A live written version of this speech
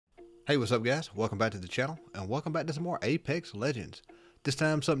Hey, what's up guys? Welcome back to the channel and welcome back to some more Apex Legends. This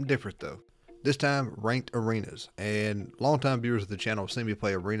time something different though. This time ranked arenas, and longtime viewers of the channel have seen me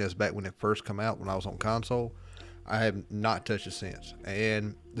play arenas back when it first come out when I was on console. I have not touched it since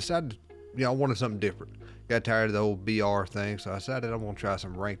and decided, I wanted something different. Got tired of the old BR thing, so I decided I'm going to try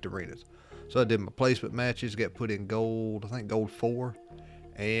some ranked arenas. So I did my placement matches, got put in gold, I think gold 4,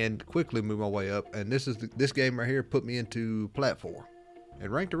 and quickly moved my way up. And this game right here put me into plat 4. And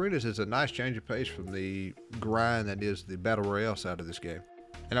ranked arenas is a nice change of pace from the grind that is the battle royale side of this game.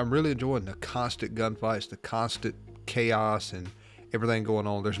 And I'm really enjoying the constant gunfights, the constant chaos and everything going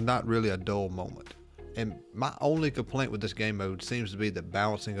on. There's not really a dull moment. And my only complaint with this game mode seems to be the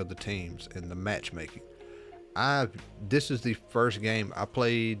balancing of the teams and the matchmaking. This is the first game I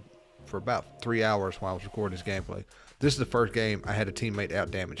played for about 3 hours while I was recording this gameplay. This is the first game I had a teammate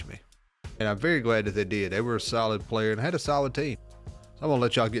out damage me. And I'm very glad that they did. They were a solid player and had a solid team. I'm gonna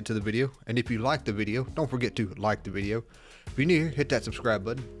let y'all get to the video, and if you like the video, don't forget to like the video. If you're new here, hit that subscribe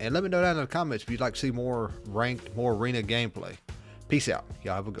button, and let me know down in the comments if you'd like to see more ranked, more arena gameplay. Peace out.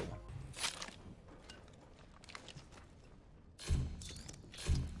 Y'all have a good one.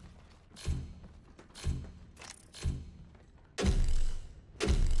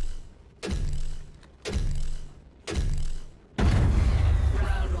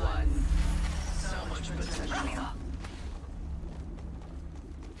 Round one. So much potential.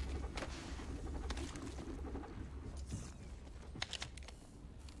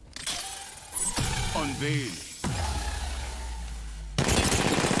 Unveil.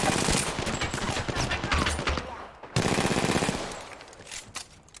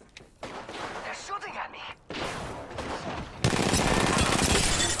 They're shooting at me.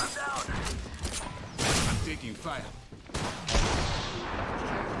 I'm down. I'm taking fire.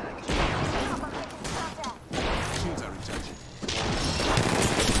 Shields are recharging.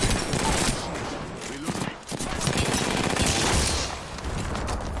 Reloading.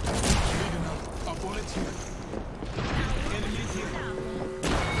 Leading up. Opponent here. Enemy here.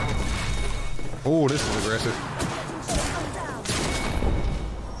 Oh, this is aggressive.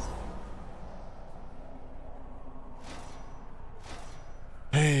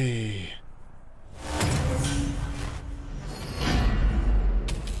 Hey.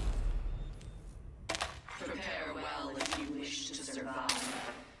 Prepare well if you wish to survive.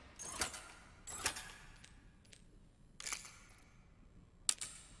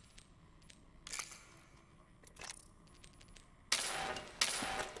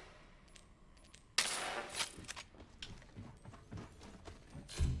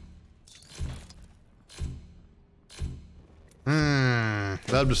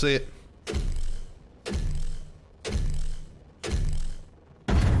 Love to see it.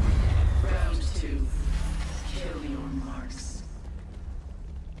 Round two. Kill your marks.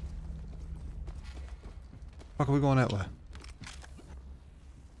 Fuck, are we going that way?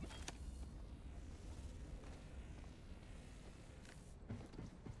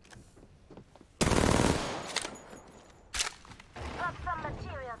 Got some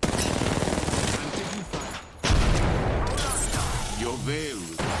material. I'm taking fire. Your veil.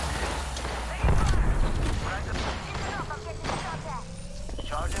 Enough, I'm getting shot at.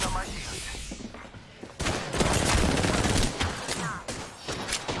 Charging on my shield.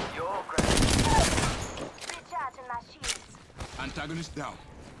 You're great. Recharging my shields. Antagonist down.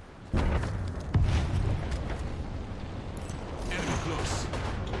 Enemy close.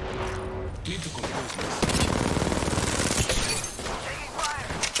 Need to compose this. Taking fire.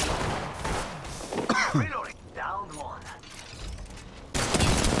 Reloading. Down one.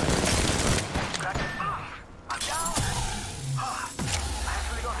 Crack it. I'm down. I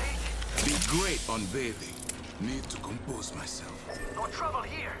actually got hit. Be great unveiling. Need to compose myself. No trouble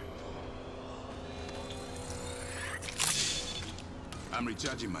here. I'm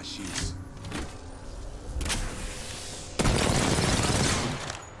recharging my shields.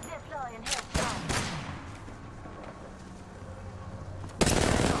 Deploying headshot.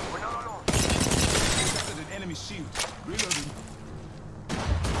 We're not alone. Captured an enemy shield. Reloading.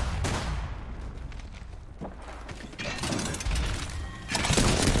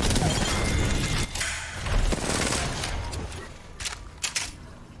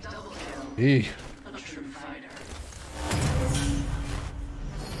 Double kill. Eee. A true fighter.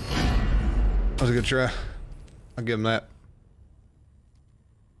 That was a good try. I'll give him that.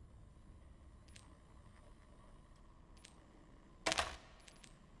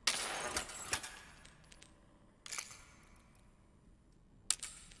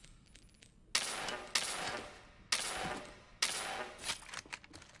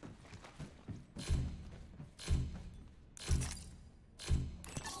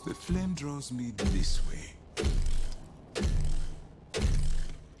 The flame draws me this way.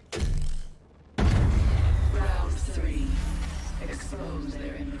 Round 3. Expose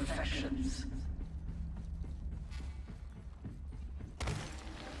their imperfections.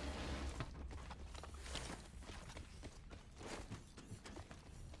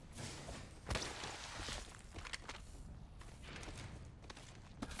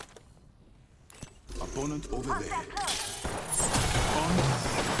 Opponent over there. That close. On.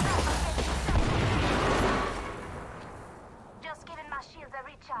 Just giving my shields a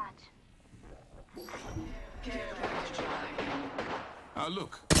recharge. Care package arriving.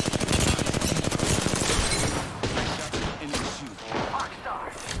 Look. Enemy shield. Arc star.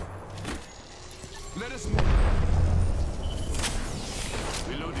 Let us move.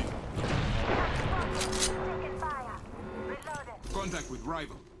 Reloading. Taking fire. Reloaded. Contact with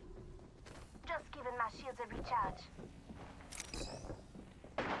rival. Just giving my shields a recharge.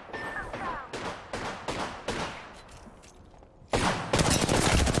 I'm down.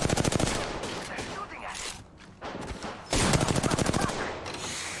 They're shooting at me.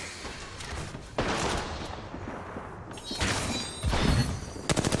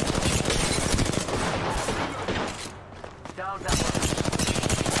 Down that one.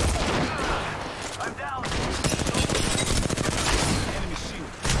 I'm down. Enemy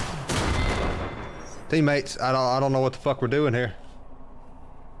shield. Teammates, I don't know what the fuck we're doing here.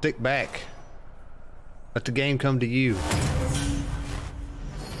 Stick back. Let the game come to you.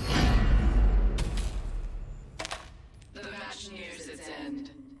 The match nears its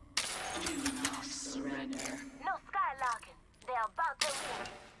end. Do not surrender. No skylarking. They're about to win.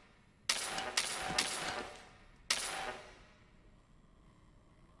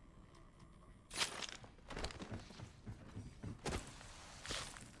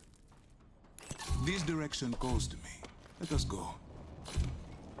 This direction calls to me. Let us go.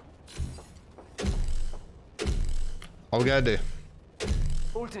 All we gotta do.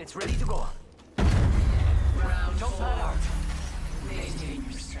 Ultimate's ready to go. Round Don't 4. pad out. Maintain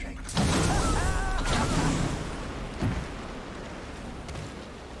your strength.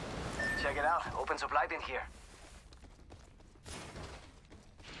 Check it out. Open supply bin here.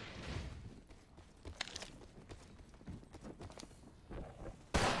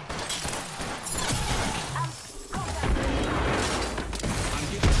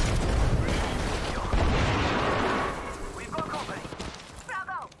 We've got company.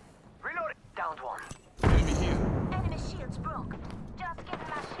 Bravo! Reloading. Downed one. Enemy here. Enemy shields broke. Just giving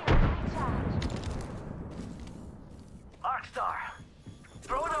my shields a recharge. Arc star.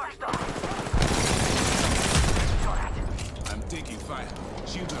 Throw an arc star. Got it. I'm taking fire.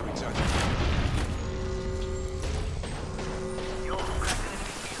 Shields are recharging. Yo, cracked an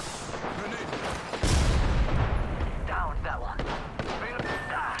enemy shield. Grenade. Down that one. Reload.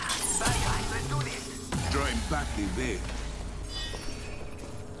 Ah, bad guys, let's do this. Drawing back the veil.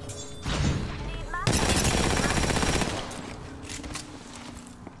 Need my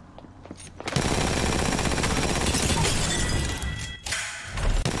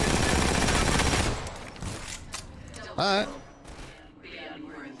Alright. Be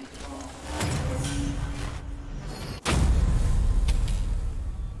unworthy fall.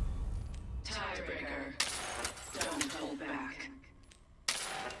 Tiebreaker. Don't hold back.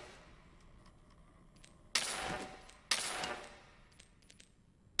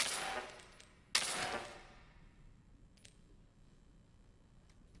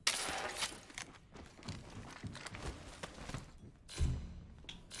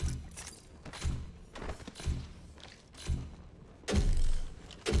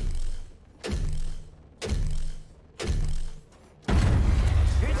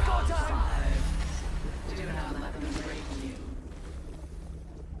 It's go time. 5. Do not let them break you.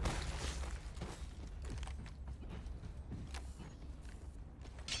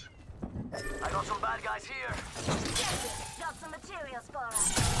 I got some bad guys here. got some materials for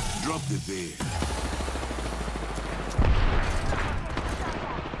us. Drop the veil.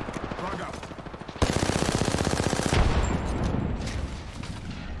 Frog out.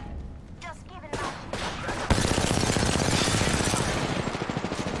 Just giving my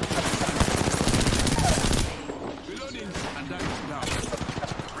Reloading. And that is down.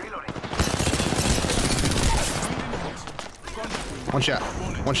 Reloading. Contact with One shot.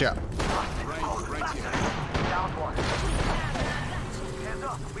 One shot. right here. Down one. Hands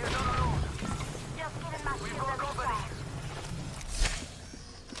up. We are not alone. just giving my We've shields got a company. recharge.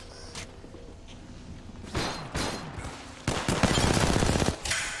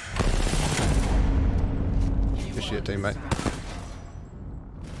 Good shit, teammate.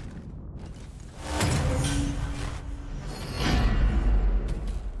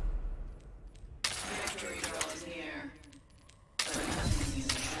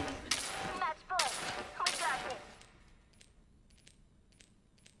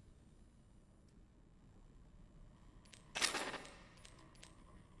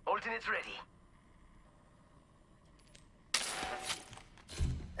 it's ready.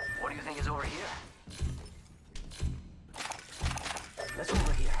 What do you think is over here? Let's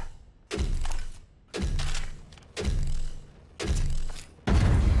over here.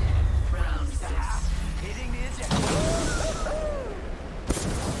 Round 6. Hitting the eject.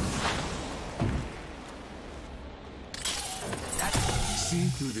 See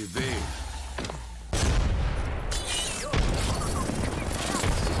through the veil.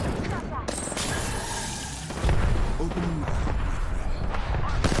 Opening up, my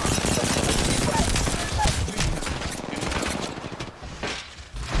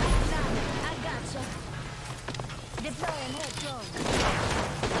I gotcha. Deploying head drone.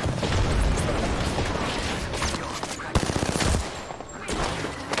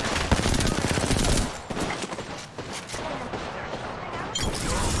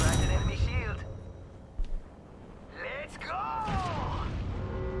 Cracked an enemy shield. Let's go!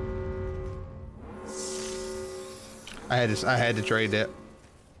 I had to trade that.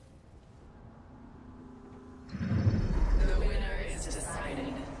 The winner is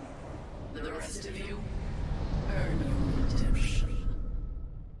decided. The rest of you, earn your redemption.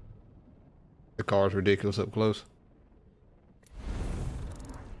 The car's ridiculous up close.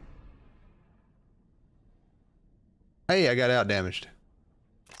 Hey, I got out damaged.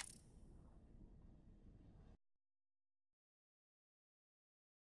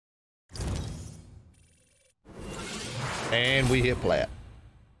 And we hit plat.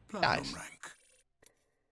 Platinum Nice. rank.